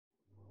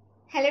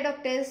Hello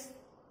doctors,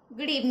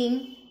 good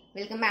evening.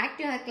 Welcome back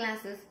to our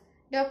classes.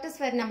 Dr.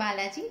 Swarna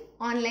Balaji,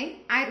 online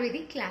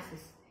Ayurvedic classes.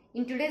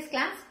 In today's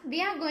class,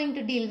 we are going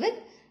to deal with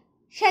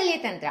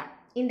Shalyatantra.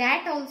 In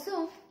that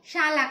also,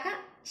 Shalaka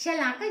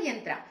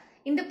Yantra.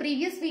 In the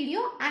previous video,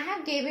 I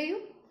have given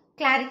you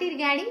clarity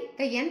regarding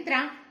the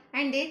Yantra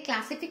and their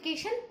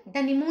classification.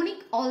 The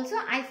mnemonic also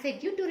I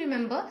said you to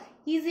remember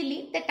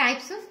easily the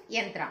types of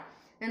Yantra.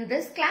 In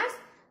this class,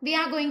 we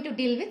are going to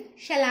deal with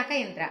Shalaka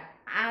Yantra.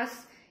 As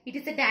it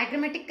is a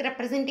diagrammatic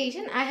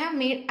representation, I have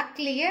made a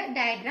clear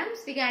diagrams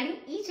regarding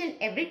each and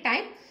every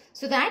type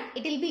so that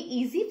it will be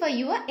easy for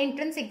your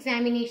entrance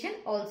examination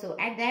also.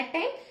 At that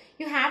time,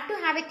 you have to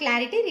have a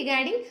clarity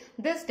regarding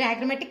this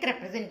diagrammatic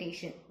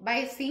representation.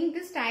 By seeing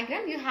this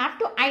diagram, you have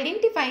to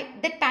identify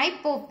the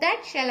type of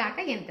that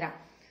Shalaka Yantra.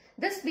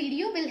 This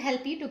video will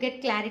help you to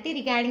get clarity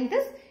regarding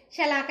this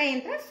Shalaka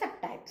Yantra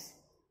subtypes.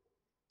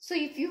 So,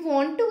 if you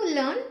want to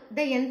learn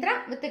the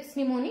Yantra with its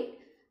mnemonic,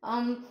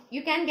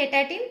 you can get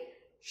it in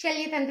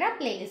Shalyatantra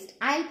playlist.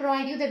 I will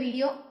provide you the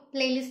video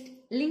playlist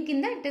link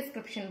in the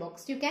description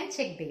box. You can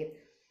check there.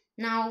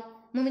 Now,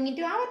 moving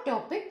into our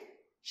topic,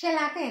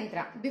 Shalaka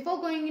Yantra. Before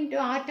going into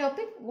our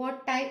topic,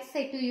 what I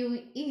say to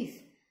you is,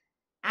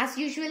 as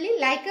usually,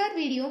 like our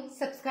video,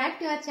 subscribe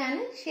to our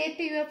channel, share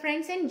to your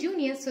friends and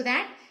juniors so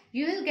that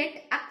you will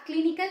get a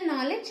clinical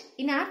knowledge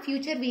in our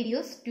future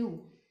videos too.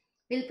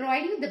 We will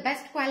provide you the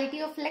best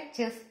quality of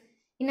lectures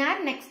in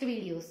our next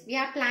videos. We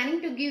are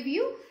planning to give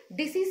you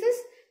diseases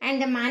and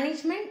the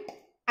management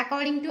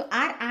according to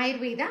our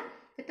Ayurveda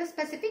with the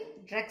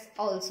specific drugs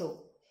also.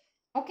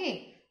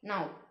 Okay,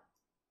 now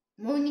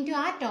moving into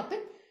our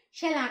topic,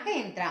 Shalaka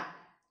Yantra.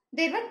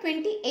 There were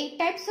 28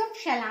 types of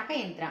Shalaka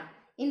Yantra.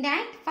 In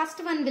that,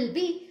 first one will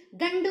be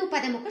Gandu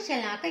Padamukha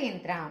Shalaka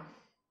Yantra.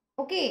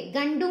 Okay,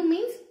 Gandu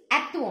means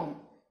earthworm.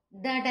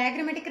 The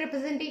diagrammatic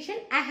representation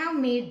I have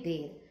made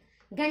there.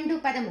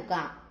 Gandu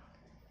Padamukha.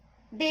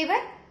 They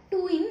were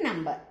 2 in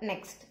number.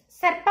 Next,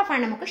 Sarpa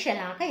Phanamukha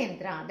Shalaka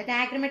Yantra. The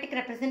diagrammatic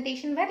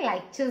representation were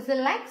like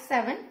chisel like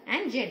 7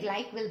 and jet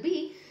like will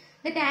be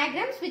the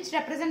diagrams which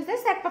represents the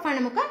Sarpa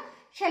Phanamukha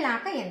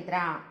Shalaka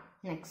Yantra.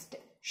 Next,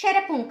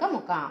 Sharapunka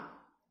Mukha.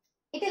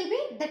 It will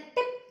be the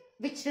tip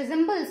which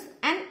resembles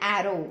an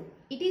arrow.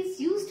 It is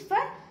used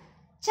for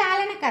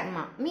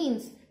Chalanakarma,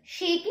 means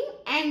shaking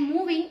and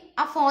moving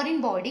a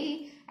foreign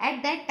body.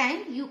 At that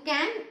time, you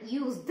can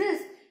use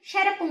this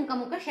Sharapunka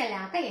Mukha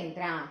Shalaka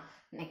Yantra.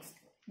 Next,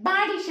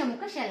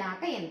 Badishamukha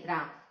Shalaka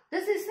Yantra.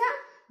 This is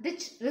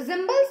which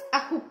resembles a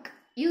hook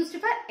used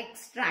for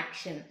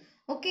extraction.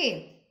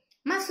 Okay.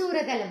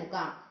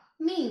 Masuradhalamukha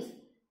means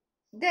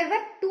there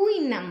were 2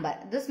 in number.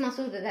 This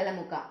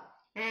Masuradhalamukha.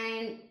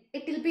 And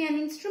it will be an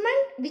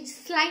instrument which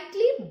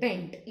slightly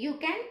bent. You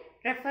can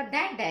refer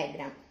that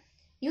diagram.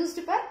 Used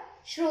for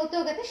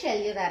Shrotogata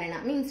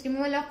Shalyadharana. Means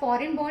removal of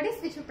foreign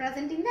bodies which were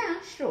present in the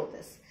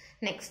Shrotas.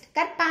 Next,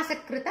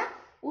 Karpasakrita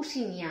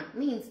Ushinya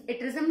means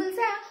it resembles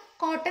a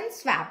cotton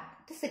swab,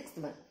 the 6th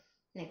one.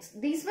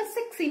 Next, these were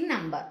 6 in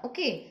number.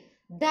 Okay,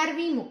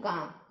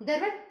 Darvimukha.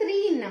 There were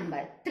 3 in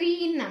number. 3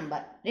 in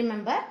number.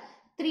 Remember,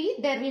 3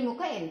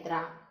 Darvimukha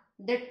Yantra.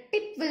 The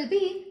tip will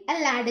be a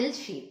ladle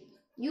shape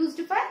used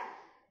for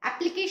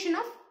application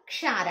of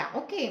Kshara.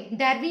 Okay,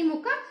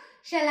 Darvimukha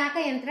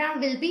Shalaka Yantra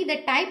will be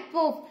the type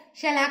of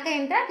Shalaka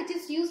Yantra which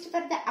is used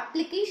for the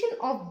application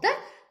of the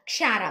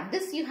Kshara.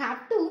 This you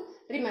have to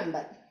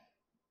remember.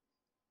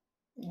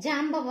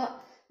 Jambava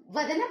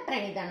Vadana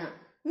Pranidana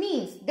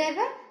means there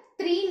were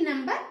 3 in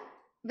number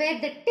where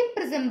the tip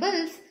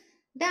resembles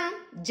the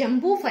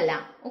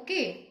Jambufala.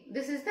 Okay,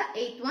 this is the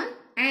 8th one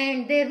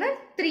and there were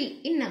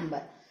 3 in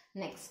number.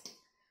 Next,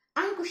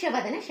 Ankusha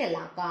Vadana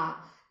Shalaka.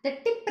 The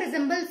tip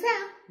resembles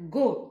a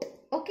goat.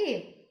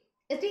 Okay,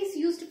 it is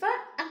used for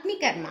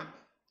Agnikarma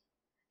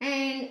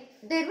and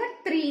there were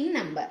 3 in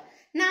number.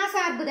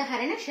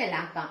 Nasarbudharana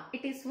Shalaka.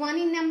 It is 1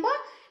 in number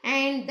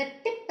and the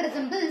tip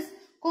resembles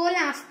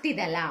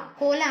Kolastidala.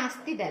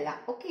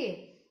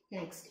 Okay.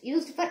 Next,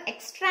 used for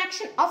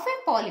extraction of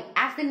a polyp.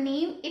 As the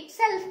name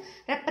itself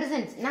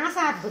represents,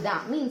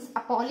 Nasarbuddha means a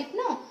polyp,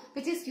 no,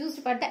 which is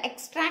used for the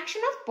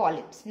extraction of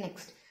polyps.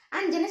 Next,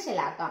 Anjana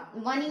Shalaka.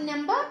 1 in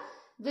number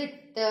with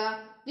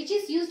which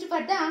is used for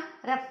the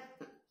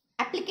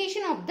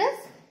application of this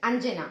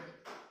Anjana.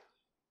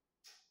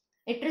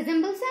 It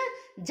resembles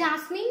a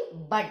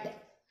jasmine bud.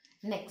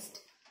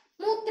 Next,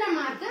 Mutra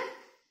Marga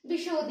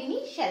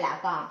Vishodhini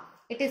Shalaka.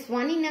 It is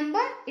 1 in number.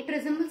 It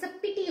resembles a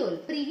petiole.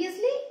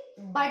 Previously,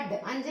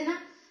 bud. Anjana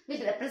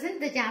will represent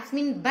the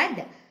jasmine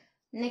bud.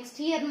 Next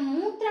here,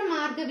 Mutra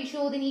Marga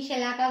Vishodhini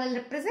Shalaka will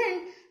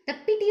represent the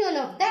petiole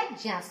of that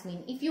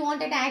jasmine. If you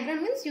want a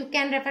diagram means you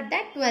can refer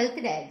that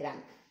 12th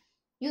diagram.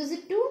 Use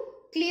it to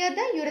clear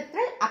the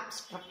urethral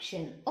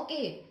obstruction.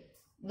 Okay.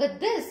 With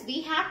this,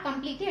 we have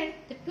completed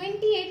the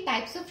 28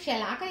 types of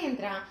Shalaka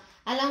Yantra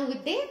along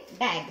with their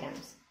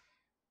diagrams.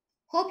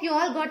 Hope you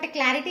all got a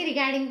clarity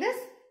regarding this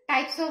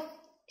types of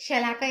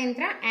Shalaka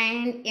Yantra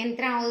and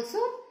Yantra also.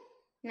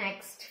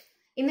 Next,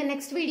 in the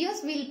next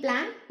videos, we will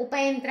plan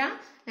Upayantra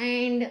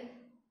and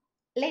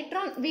later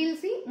on we will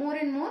see more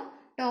and more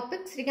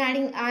topics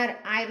regarding our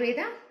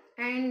Ayurveda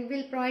and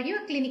will provide you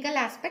clinical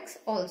aspects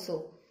also.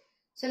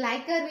 So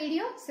like our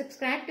video,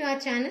 subscribe to our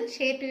channel,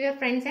 share to your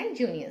friends and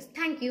juniors.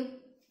 Thank you.